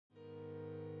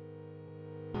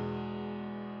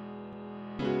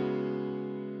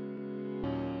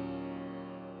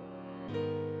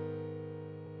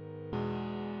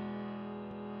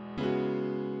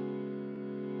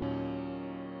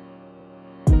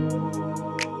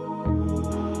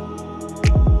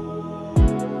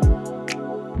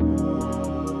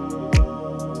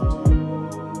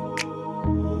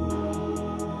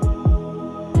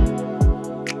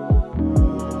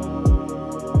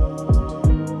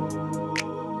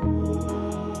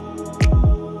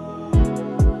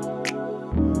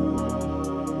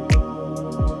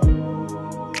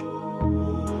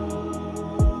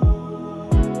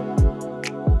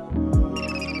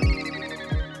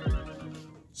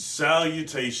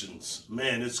Salutations.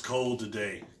 Man, it's cold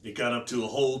today. It got up to a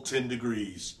whole 10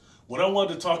 degrees. What I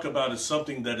wanted to talk about is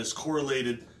something that is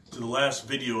correlated to the last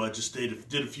video I just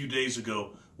did a few days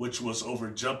ago, which was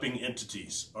over jumping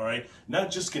entities, all right?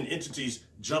 Not just can entities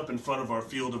jump in front of our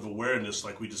field of awareness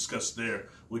like we discussed there,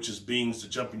 which is beings to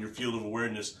jump in your field of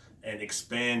awareness and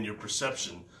expand your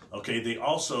perception, okay? They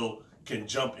also can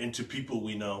jump into people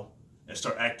we know and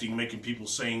start acting, making people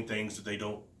saying things that they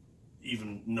don't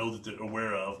even know that they're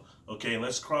aware of. Okay, and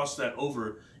let's cross that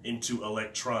over into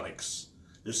electronics.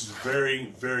 This is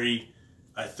very, very,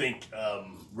 I think,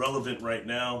 relevant right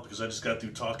now, because I just got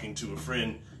through talking to a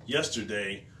friend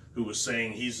yesterday who was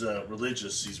saying he's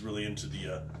religious. He's really into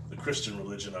the Christian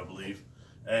religion, I believe.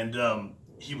 And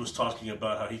he was talking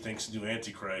about how he thinks the new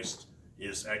Antichrist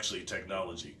is actually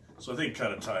technology. So I think it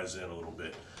kind of ties in a little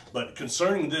bit. But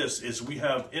concerning this is we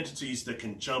have entities that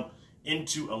can jump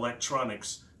into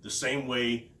electronics the same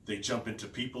way they jump into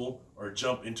people or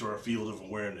jump into our field of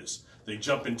awareness. They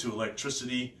jump into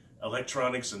electricity,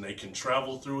 electronics, and they can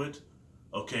travel through it.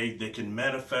 Okay, they can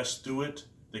manifest through it.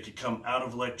 They can come out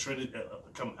of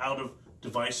come out of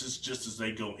devices just as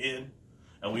they go in.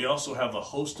 And we also have a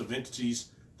host of entities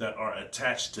that are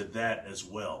attached to that as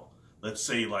well. Let's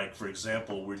say, like, for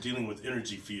example, we're dealing with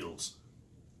energy fields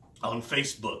on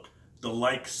Facebook. The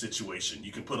like situation.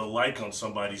 You can put a like on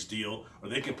somebody's deal, or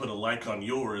they can put a like on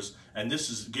yours, and this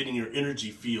is getting your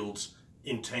energy fields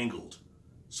entangled.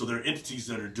 So there are entities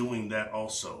that are doing that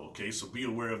also, okay? So be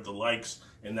aware of the likes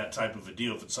and that type of a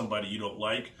deal. If it's somebody you don't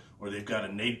like, or they've got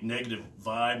a negative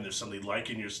vibe, and there's somebody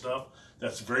liking your stuff,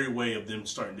 that's the very way of them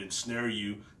starting to ensnare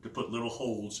you to put little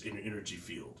holes in your energy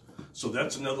field. So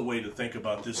that's another way to think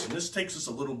about this, and this takes us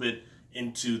a little bit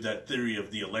into that theory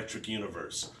of the electric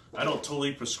universe. I don't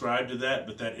totally prescribe to that,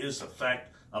 but that is a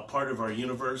fact, a part of our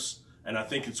universe, and I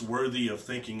think it's worthy of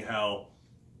thinking how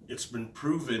it's been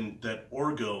proven that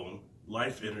orgone,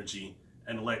 life energy,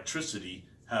 and electricity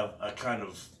have a kind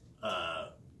of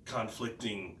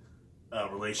conflicting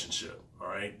relationship, all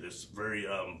right? It's very,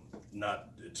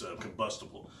 it's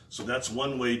combustible. So that's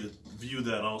one way to view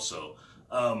that also.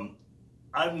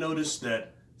 I've noticed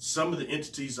that some of the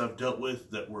entities I've dealt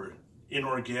with that were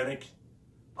inorganic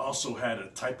also had a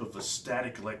type of a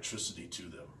static electricity to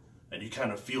them, and you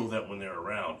kind of feel that when they're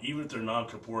around. Even if they're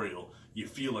non-corporeal, you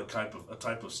feel a type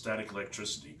of static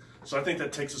electricity. So I think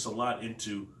that takes us a lot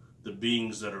into the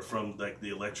beings that are from like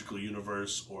the electrical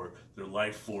universe, or their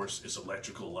life force is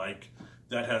electrical like.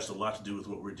 That has a lot to do with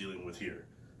what we're dealing with here.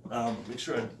 Make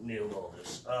sure I nailed all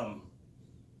this.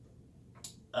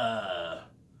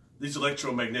 These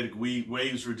electromagnetic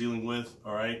waves we're dealing with,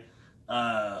 all right?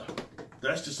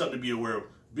 That's just something to be aware of.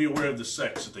 Be aware of the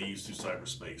sex that they use through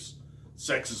cyberspace.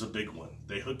 Sex is a big one.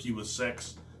 They hook you with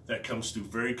sex. That comes through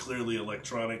very clearly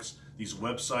electronics. These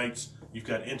websites, you've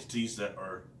got entities that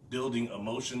are building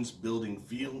emotions, building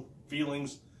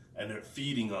feelings, and they're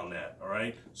feeding on that, all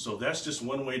right? So that's just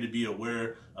one way to be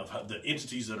aware of how the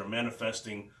entities that are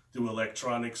manifesting through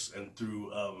electronics and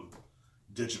through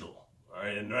digital, all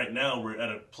right? And right now we're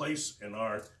at a place in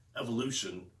our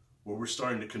evolution where we're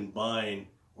starting to combine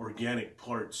organic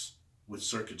parts with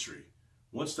circuitry.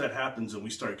 Once that happens and we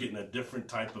start getting a different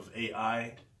type of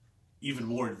AI, even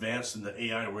more advanced than the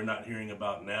AI we're not hearing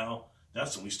about now,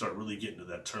 that's when we start really getting to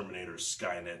that Terminator,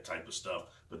 Skynet type of stuff.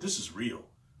 But this is real.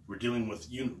 We're dealing with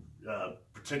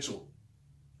potential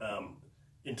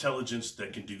intelligence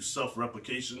that can do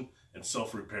self-replication and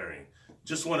self-repairing.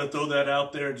 Just want to throw that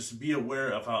out there. Just be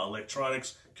aware of how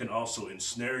electronics can also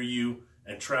ensnare you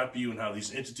and trap you, and how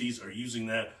these entities are using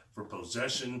that for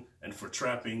possession and for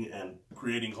trapping and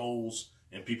creating holes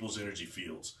in people's energy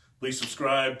fields. Please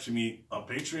subscribe to me on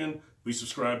Patreon. Please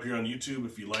subscribe here on YouTube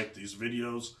if you like these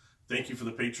videos. Thank you for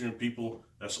the Patreon people.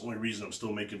 That's the only reason I'm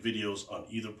still making videos on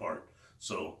either part.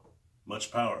 So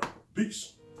much power.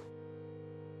 Peace.